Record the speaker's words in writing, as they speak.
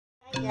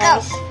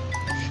Guys.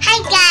 Hi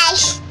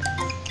guys.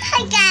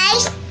 Hi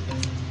guys.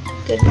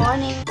 Good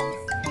morning.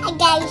 Hi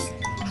guys.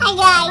 Hi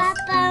guys.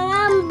 Papa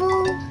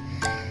Rambo.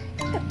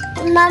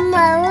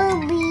 Mama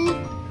Ruby.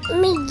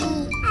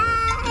 Miggi.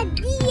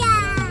 Adia.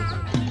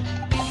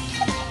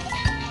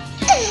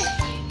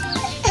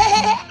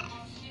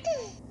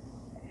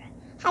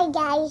 Hi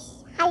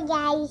guys. Hi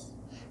guys.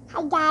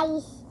 Hi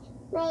guys.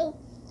 My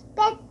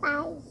pet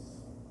eyes.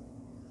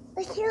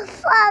 What's your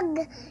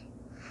fog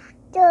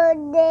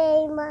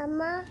today,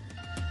 Mama?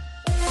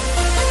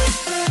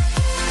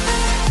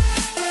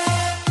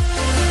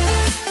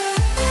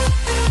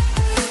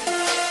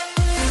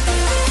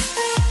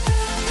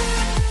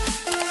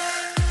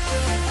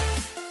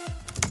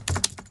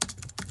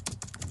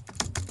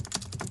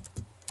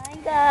 Hi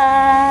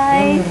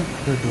guys.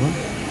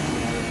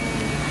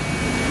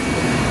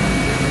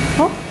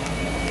 Oh.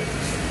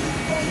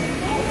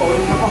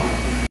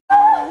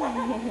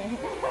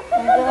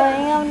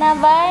 Going home na,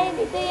 bye.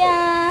 Dito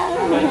yan.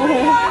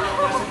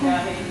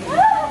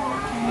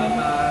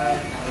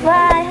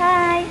 Bye,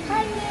 hi.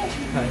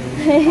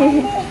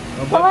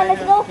 Come on,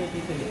 let's go.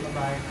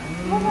 Bye.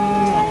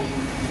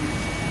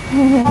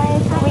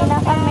 Guys, uwi na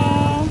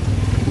kami.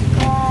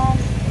 Yes.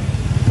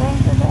 Going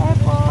to the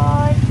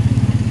airport.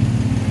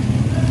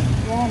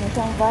 Yan,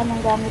 isang van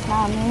ang gamit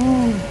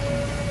namin.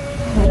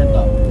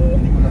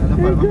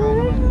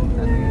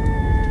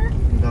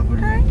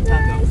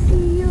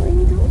 See you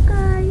in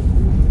Dubai.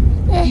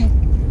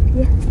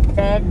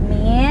 Red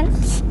means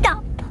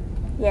Stop.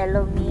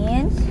 yellow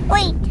means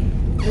Wait.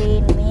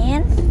 green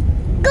means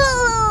Go.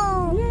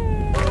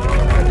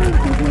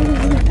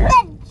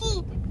 The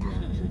jeep.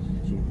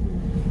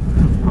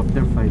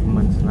 After 5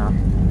 months now,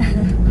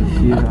 to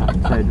see the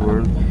outside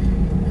world.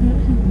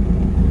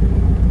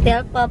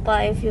 Tell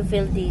Papa if you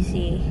feel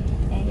dizzy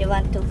and you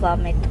want to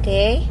vomit,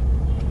 okay?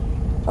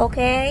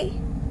 Okay?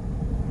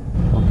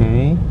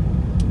 Okay.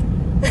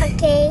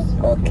 Okay.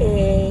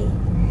 Okay.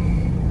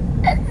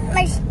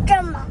 My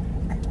stomach.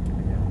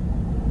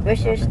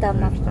 Where's your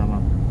stomach?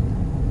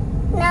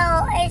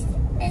 No,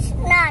 it's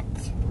not.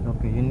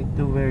 Okay, you need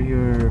to wear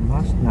your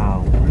mask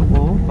now. Look,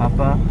 oh,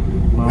 Papa,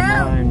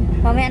 Mama, and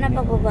Mamaya na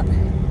pagbaba.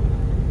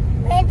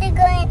 We have to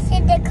go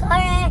inside the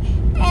car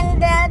and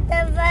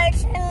the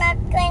birds are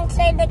not going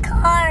inside the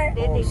car.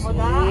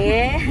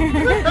 Yeah.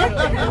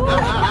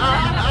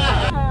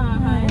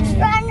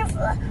 Run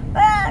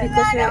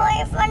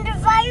away from the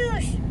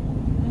virus.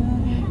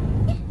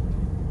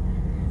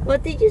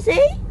 What did you say?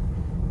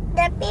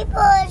 The people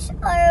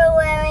are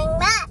wearing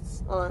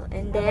masks. Oh,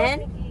 and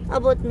then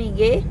about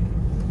Miggi?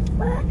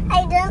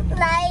 I don't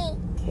like.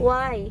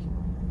 Why?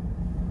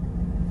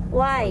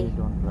 Why?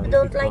 you You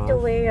don't like to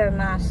wear your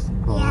mask?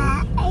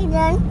 Yeah, I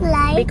don't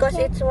like. Because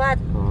it's what?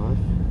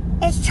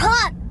 It's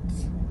hot.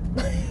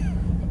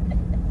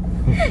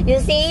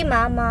 You see,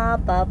 Mama,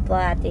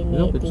 Papa, Look,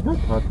 Tiniti, it's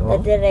not hot, oh.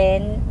 Ate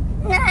Ren.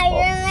 No, I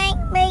don't like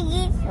my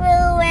kids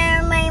will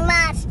wear my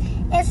mask.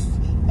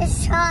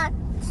 It's hot.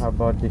 How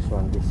about this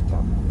one, this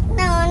cup?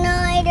 No,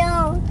 I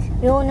don't.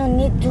 You don't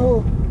need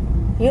to.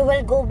 You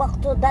will go back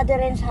to Daddy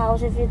Ren's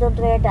house if you don't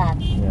wear that.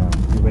 Yeah,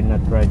 you will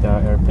not ride the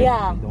airplane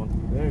Yeah. if you don't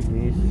wear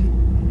this.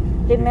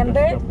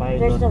 Remember, Because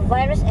there's a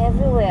virus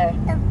everywhere.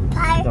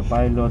 The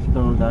pilot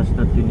told us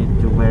that you need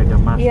to wear the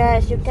mask.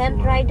 Yes, you can't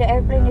ride the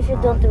airplane if you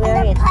don't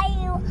wear The it.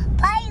 pilot,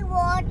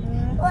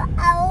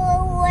 I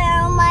will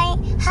wear my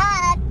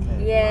hat.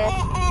 Yes.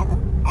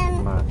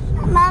 And Mask.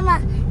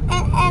 Mama,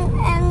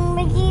 and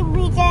Miggi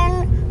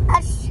became a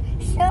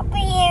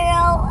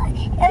superhero.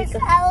 Else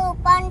I will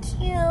punch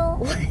you.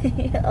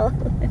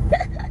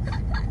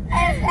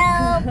 Else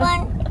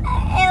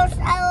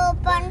I will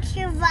punch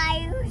you,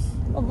 virus.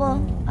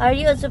 Aba, are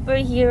you a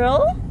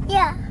superhero?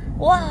 Yeah.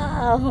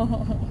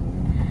 Wow.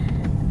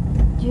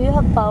 Do you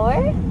have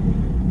power?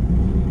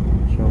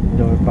 Show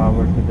your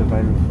power to the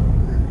virus.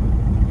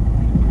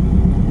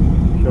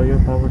 Show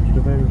your power to the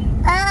virus.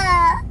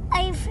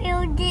 I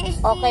feel this.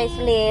 Okay,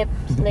 sleep.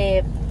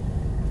 Sleep.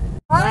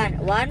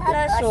 One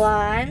plus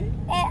one.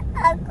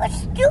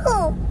 Equals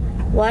 2.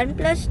 1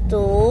 plus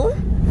 2.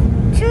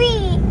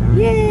 3.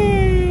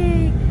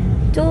 Yay!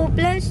 2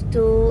 plus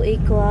 2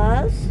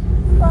 equals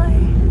 4.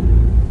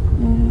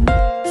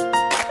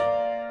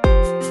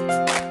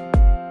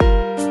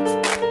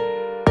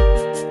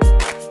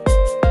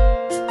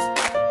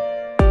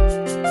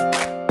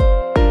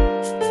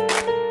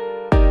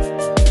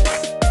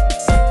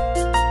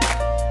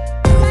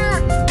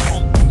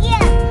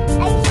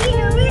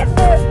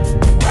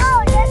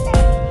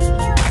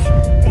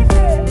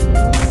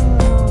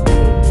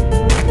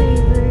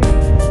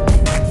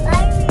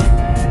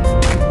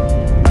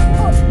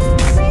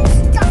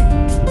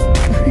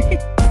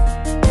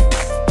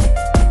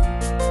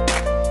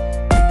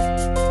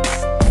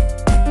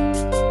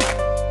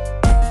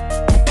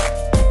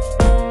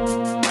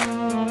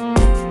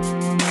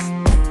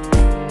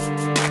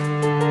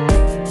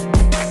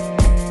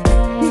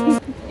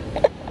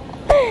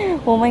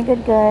 Oh my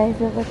God guys,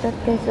 look at that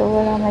guys. So,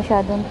 wala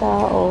masyadong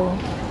tao.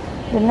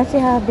 Doon na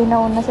si Habi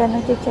na una sa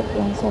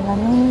nag-check-in sa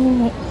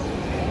Lamini.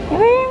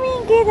 Where are we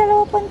Miggi,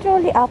 dalawa pang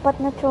trolley.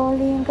 4 na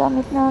trolley yung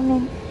gamit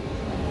namin.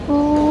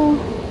 Oh,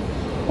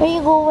 where are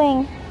you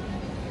going?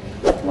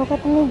 Look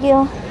at Miggi,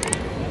 oh.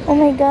 Oh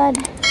my God.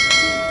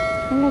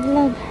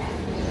 Naglag.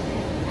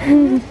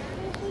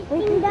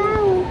 Sitting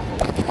down.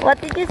 What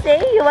did you say?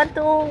 You want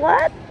to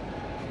what?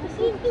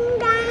 Sitting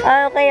down.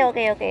 Ah, okay.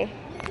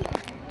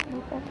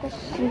 Look at the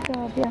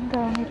grabe ang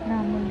gamit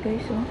namin,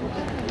 guys, oh.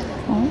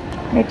 Oh,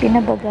 may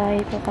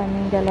pinabagay pa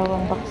kaming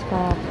 2 box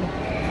kahapon.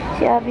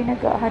 Si Abby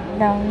nag-aahad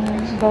ng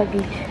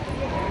baggage.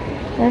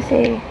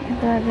 Kasi,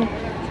 grabe.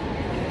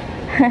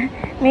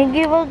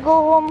 Miggi will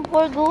go home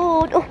for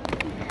good. Oh,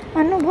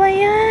 ano ba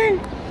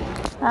yan?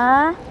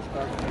 Ha?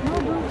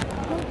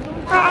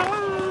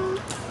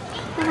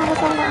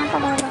 Nakakasala ang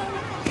kabala.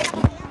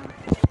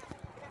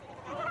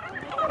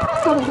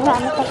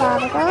 Gamit ka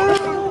gamit.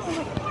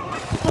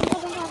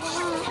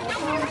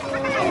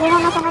 Hindi mo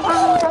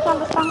nasanagawin sa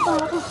sabustang ko.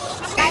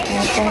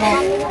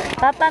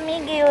 Papa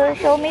Miggi, you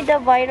show me the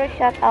virus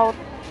shutout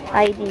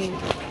ID.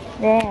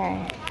 There.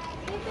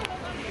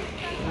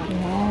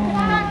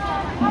 Yeah.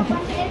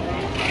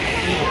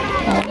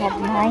 I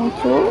have mine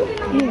too.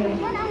 Here.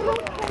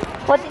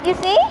 What did you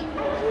say?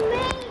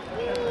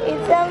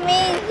 It's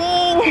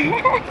amazing.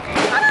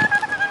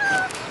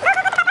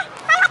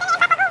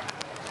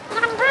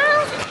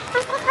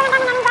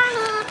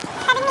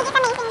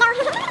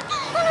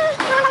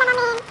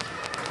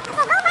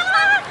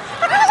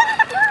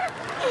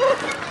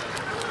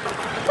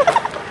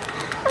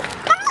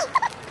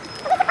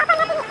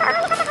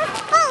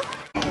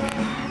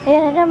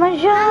 Ayan na naman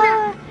siya.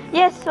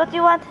 Yes, what do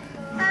you want?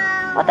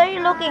 What are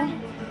you looking?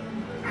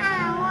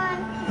 I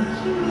want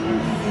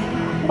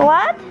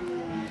What?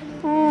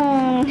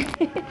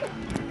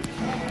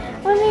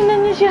 Manila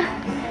niya siya.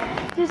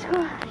 Diyos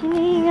ko,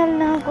 hinihingal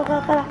na ako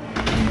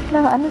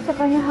kakala. Ano sa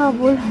kanya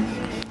habol.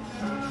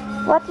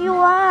 What do you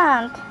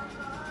want?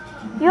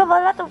 You have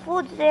a lot of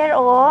foods there,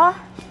 oh.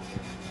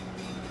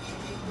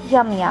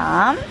 Yum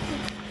yum.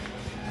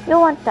 You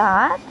want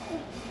that?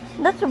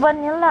 That's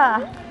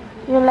vanilla.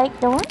 You like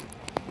that one?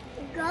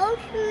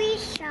 grocery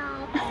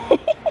shop.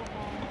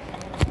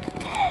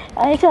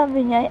 Ay,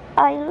 sabi niya,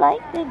 I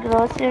like the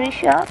grocery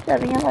shop.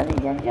 Sabi niya kasi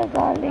dyan siya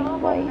galing,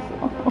 guys.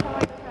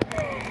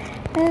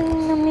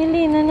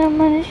 Namili na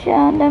naman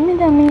siya.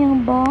 Dami-dami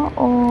yung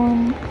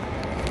baon.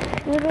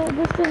 Pero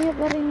gusto niya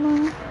pa rin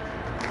mga,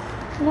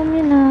 alam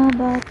niyo na,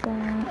 bata.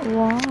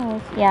 Wow,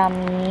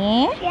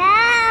 yummy.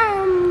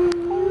 Yum!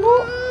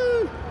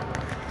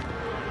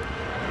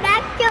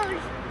 That's so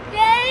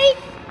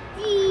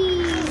tasty!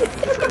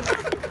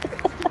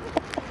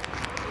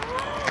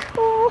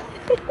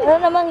 Ano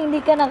namang hindi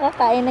ka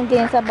nakakain ng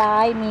ganyan sa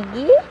bahay,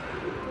 Miggi?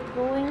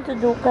 Going to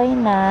Dukay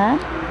na.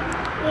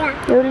 Yeah.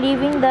 You're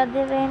leaving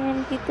Daddy Ren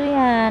and Tito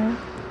Yan.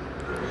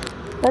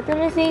 What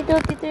will you say to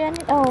Tito Yan?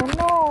 Oh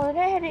no,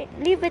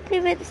 leave it,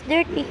 it's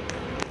dirty.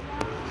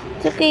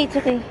 It's okay.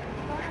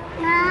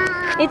 No.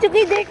 It's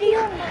okay, dirty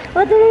yun.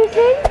 What will you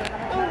say?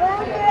 I'm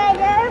going to ride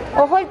there.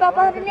 Oh, hold,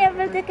 Papa,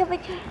 never take a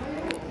picture.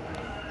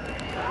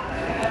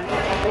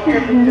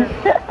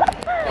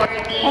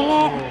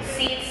 Ayan.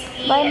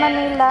 Bye,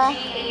 Manila.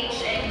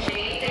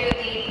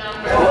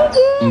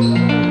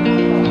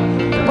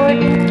 Bye-bye,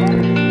 Vanilla.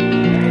 Manila.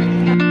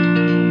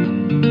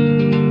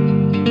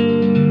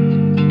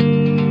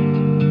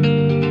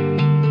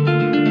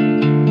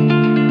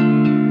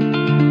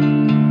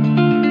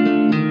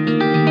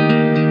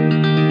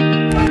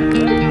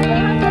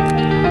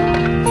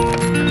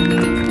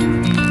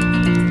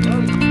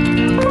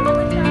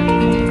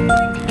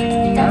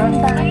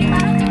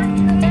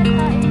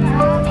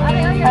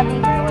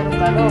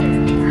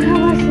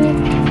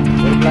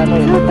 I'm a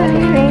robot.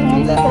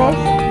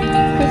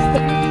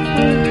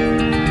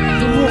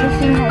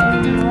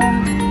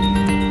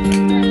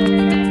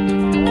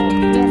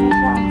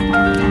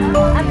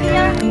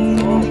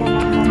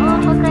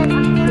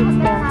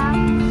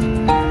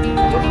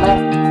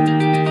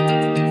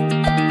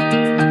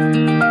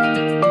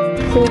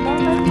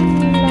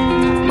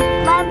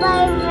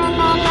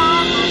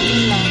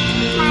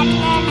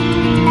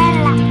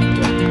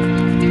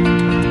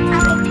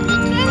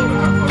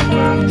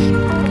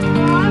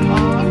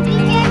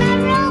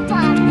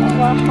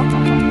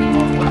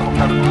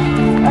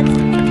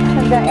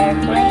 The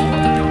airplane?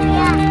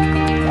 Yeah.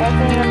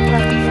 Airplane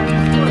robot?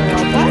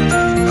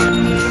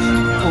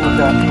 Oh,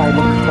 the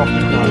pilot is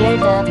talking now. You're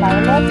the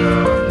pilot?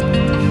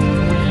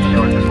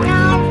 No, it's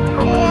not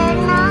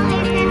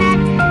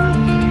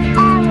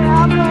a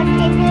robot.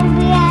 It will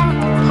be a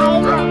pilot.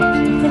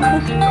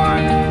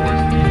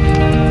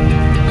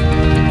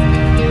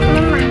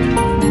 Mama,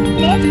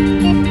 lift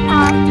this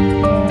up.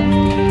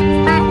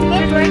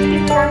 We'd like to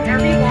inform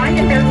everyone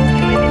that there will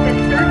be limited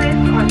service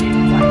on this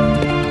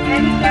flight.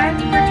 Any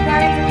guests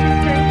requiring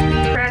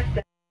assistance, press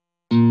the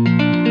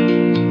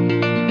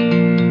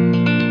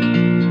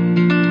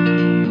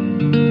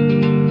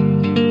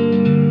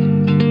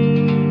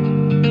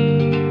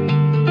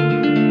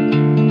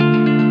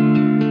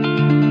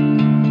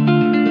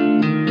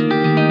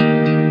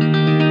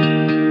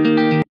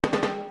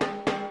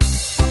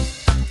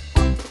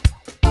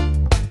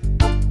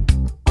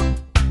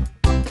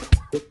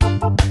A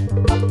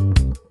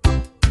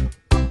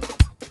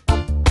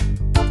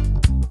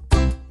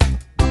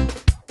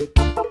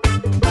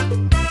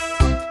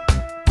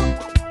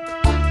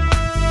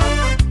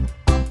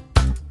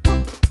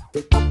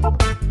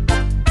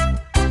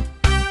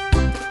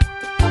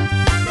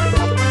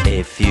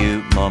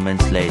few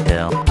moments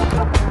later.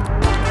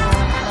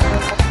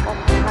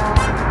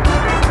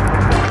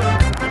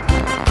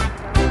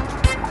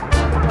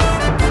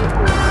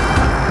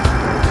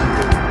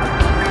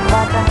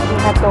 Batang hindi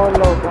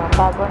natulog.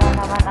 Bago na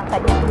naman ang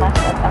kanyang mas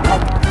at ang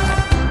kanyang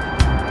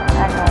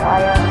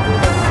ayaw ng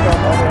tension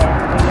ulit.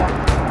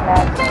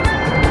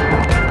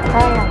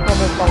 Ay, ang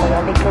kulit talaga.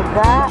 Likod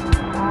ka.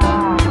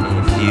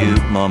 A few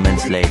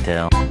moments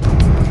later.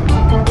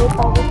 Sorry,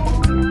 pawis mo.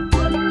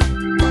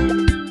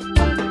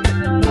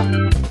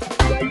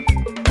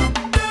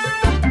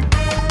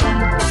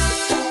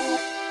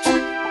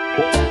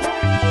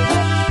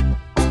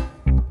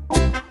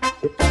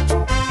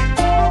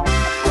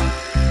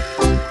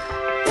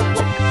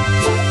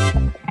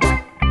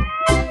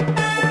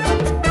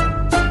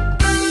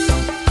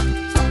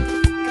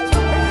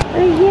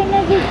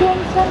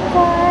 Jensen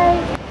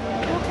guys,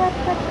 look at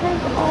that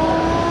guys.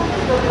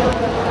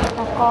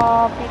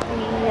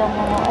 Nakapipili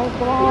mo. Ay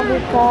grabe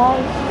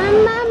guys.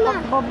 Mama.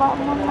 Pagbaba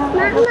mo ng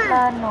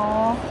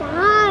aeroplano.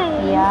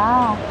 Sign.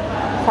 Yeah,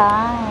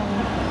 sign.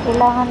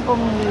 Kailangan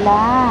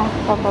pumila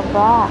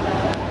pababa.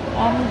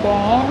 And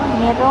then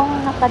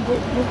merong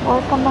before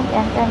ka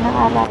mag-enter ng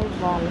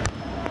arrival,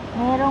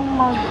 merong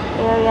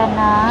mag-area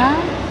na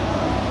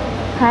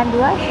hand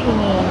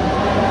washing.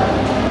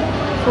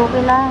 So,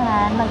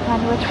 kailangan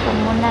mag-hand wash ka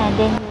muna and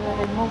then you will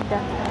remove the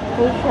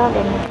facial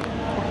and the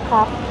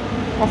cup.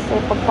 Kasi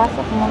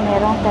pagpasok mo,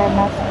 merong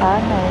thermal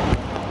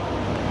scanner.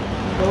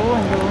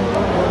 Doon.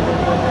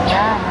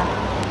 Yan.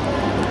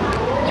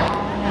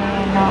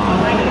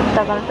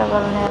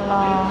 Tagal-tagal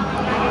nila.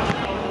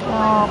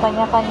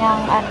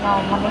 Kanya-kanyang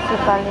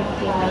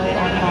municipality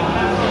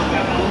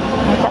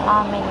may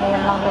sa amin,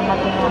 ngayon lang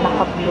dumating na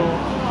naka-blue.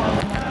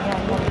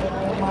 Yan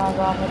yung mga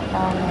gamit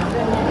namin.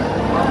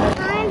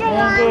 Hindi,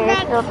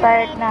 so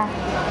tired na.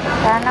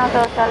 Sana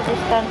social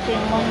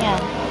distancing mo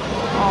niyan.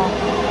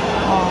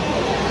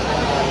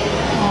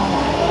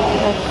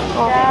 Let's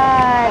go.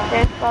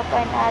 There's Papa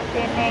and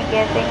Ate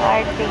getting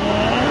our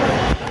things.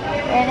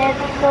 And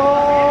it's so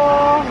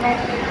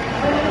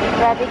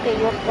grabe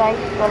kayo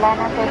guys. Wala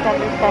na social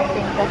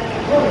distancing.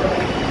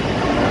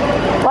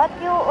 What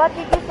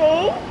did you say?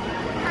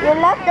 You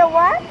love the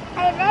what?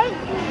 I like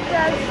the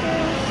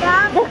grocery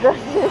shop. The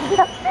grocery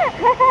shop.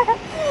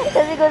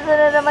 Kasi gusto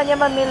na naman niya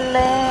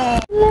mamili.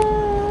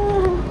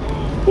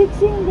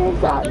 Fixing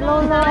this up.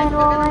 No,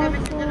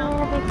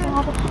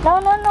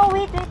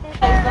 wait.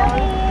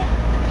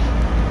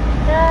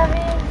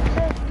 Grabe.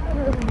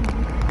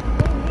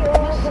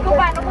 Kung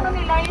paano ko na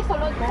nila yung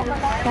sulod ko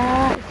ba?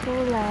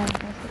 Isulan.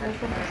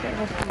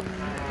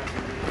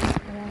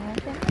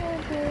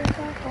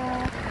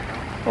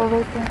 So,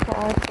 waiting for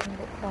our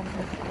from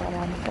the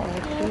restaurant sa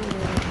LSI.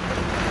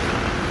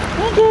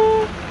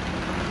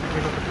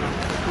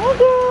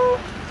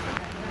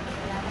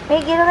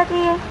 Miggi, look at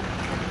you.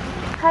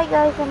 Hi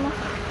guys.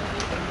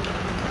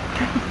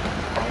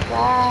 Hi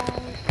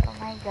guys. Oh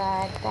my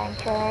god. Time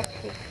check.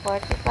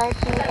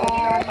 6:45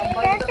 p.m.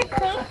 There's a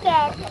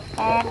cricket.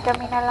 And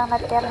kami na lang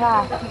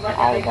natira.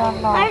 I don't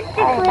know. Where's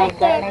the Oh my god,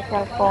 cricket? my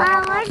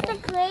cellphone. Where's the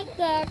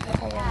cricket?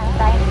 Ayan,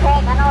 time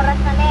check. Ano oras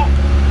na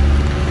ni?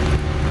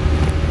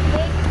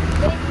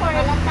 Wait for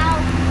it.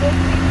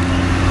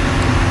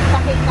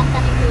 Sakit-sak ka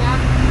ni Kuya.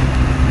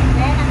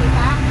 Ayan,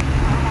 nakita?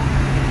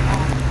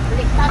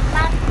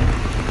 Balik-tak-tak.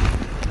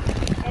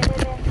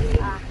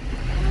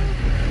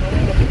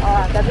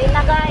 Oh, gabi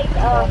na guys.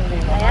 Oh,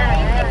 ayan.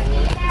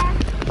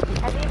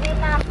 Gabi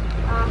na.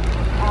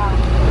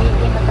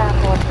 Hindi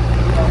matapos.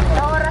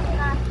 Sa oras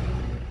na.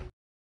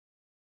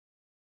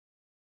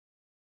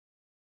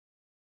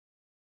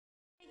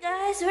 Hey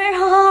guys, we're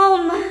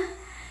home.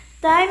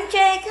 Time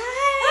check.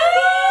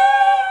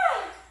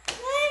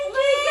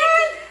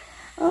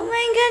 Oh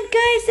my god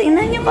guys,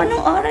 tingnan nyo kung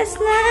anong oras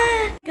na.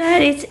 God,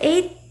 it's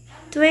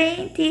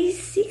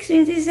 8:26,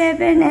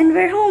 27 and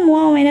we're home.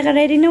 Wow, may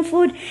naka-ready ng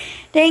food.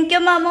 Thank you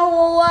Mama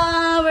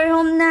Wawa. We're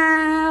home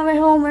na. We're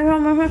home.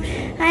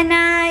 Hi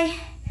Nay.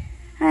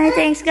 Hi,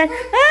 thanks God.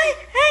 Hi.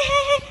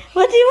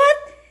 What do you want?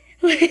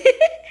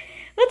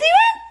 What do you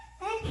want?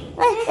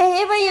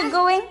 Hey, where are you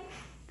going?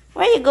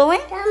 Where are you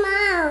going?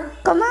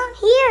 Come on.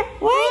 Here.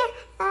 Why?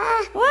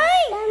 Why?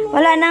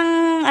 Wala nang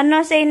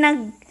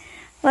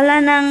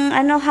wala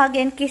nang hug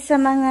and kiss sa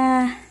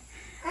mga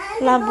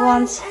loved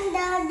ones.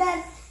 And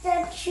the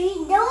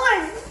 3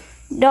 doors.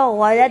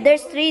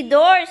 There's 3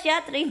 doors.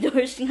 Yeah, 3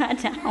 doors nga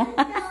daw.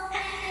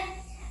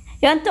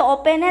 You want to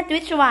open it?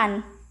 Which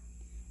one?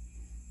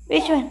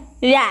 Which one?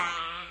 Yeah.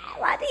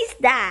 What is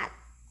that?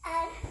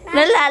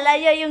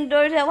 Nalalayo yung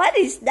door. What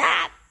is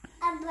that?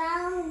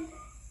 Around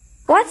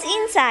What's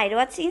inside?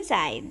 What's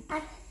inside?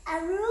 a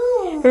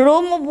room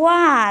Room of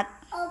what?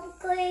 of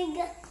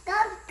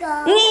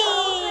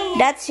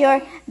That's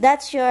your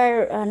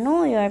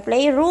no, your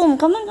playroom.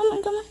 Come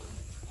on.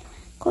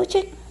 Go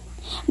check.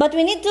 But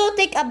we need to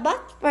take a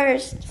bath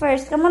first.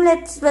 Come on,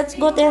 let's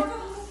go there.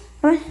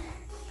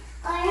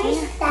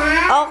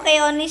 Okay,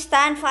 only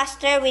stand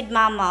faster with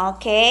mama,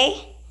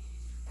 okay?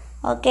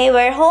 Okay,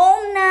 we're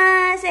home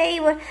na. Say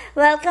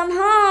welcome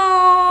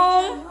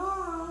home.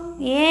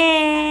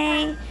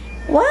 Yay.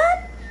 What?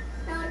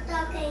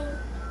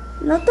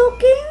 No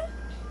talking?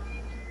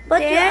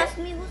 But you asked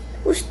me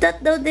who's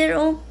that down there?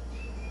 Oh,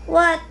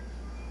 what?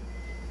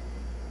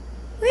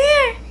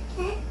 Where?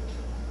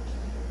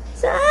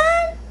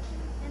 Saan?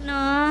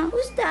 Ano?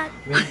 Who's that?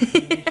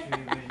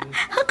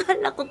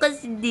 Akala ko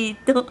kasi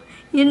dito.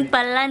 Yun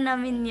pala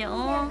namin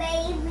yun.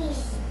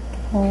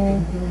 Oh.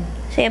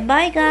 Say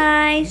bye,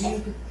 guys.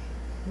 Be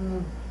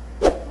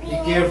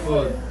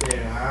careful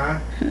there, huh?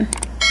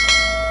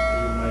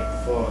 You might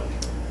fall.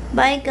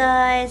 Bye,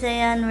 guys.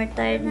 Ayan, we're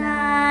tired.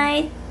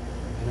 Night.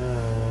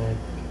 Night.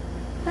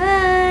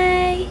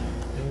 Bye.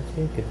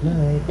 Okay, good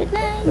night. Good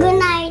night. Good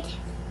night.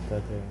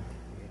 Toddler.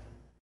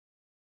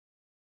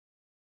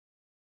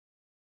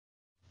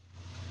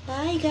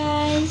 Bye,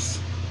 guys.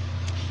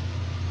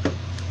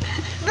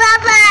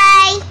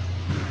 Bye-bye.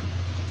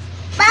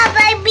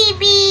 Bye-bye,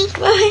 baby.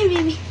 Bye,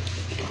 baby.